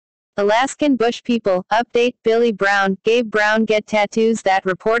Alaskan Bush people, update, Billy Brown, Gabe Brown get tattoos that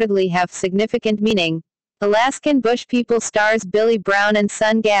reportedly have significant meaning. Alaskan Bush people stars Billy Brown and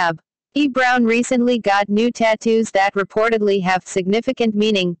son Gabe. Brown recently got new tattoos that reportedly have significant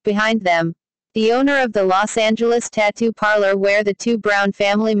meaning behind them. The owner of the Los Angeles tattoo parlor where the two Brown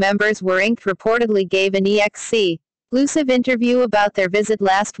family members were inked reportedly gave an exclusive interview about their visit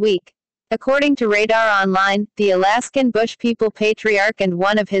last week. According to Radar Online, the Alaskan Bush people patriarch and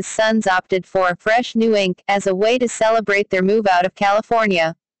one of his sons opted for fresh new ink as a way to celebrate their move out of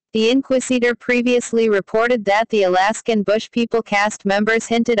California. The Inquisitor previously reported that the Alaskan Bush people cast members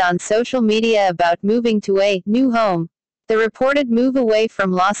hinted on social media about moving to a new home. The reported move away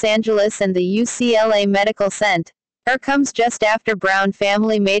from Los Angeles and the UCLA Medical Center comes just after Brown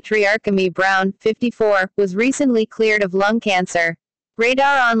family matriarch Amy Brown, 54, was recently cleared of lung cancer.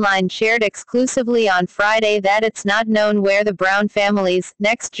 Radar Online shared exclusively on Friday that it's not known where the Brown family's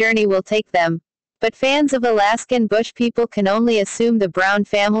next journey will take them. But fans of Alaskan Bush people can only assume the Brown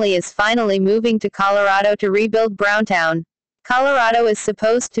family is finally moving to Colorado to rebuild Browntown. Colorado is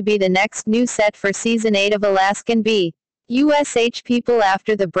supposed to be the next new set for Season 8 of Alaskan B.U.S.H. people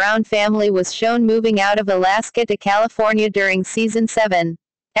after the Brown family was shown moving out of Alaska to California during Season 7.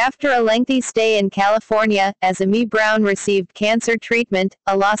 After a lengthy stay in California, as Amy Brown received cancer treatment,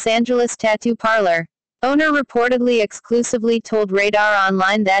 a Los Angeles tattoo parlor owner reportedly exclusively told Radar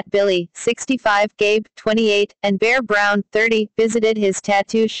Online that Billy, 65, Gabe, 28, and Bear Brown, 30, visited his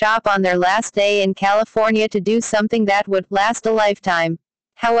tattoo shop on their last day in California to do something that would last a lifetime.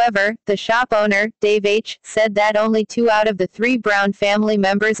 However, the shop owner, Dave H., said that only 2 out of the 3 Brown family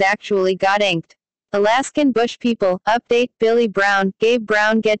members actually got inked. Alaskan Bush people, update, Billy Brown, Gabe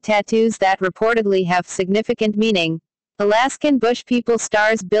Brown get tattoos that reportedly have significant meaning. Alaskan Bush people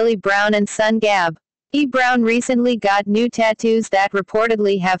stars Billy Brown and son Gabe. Brown recently got new tattoos that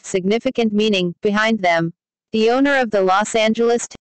reportedly have significant meaning behind them. The owner of the Los Angeles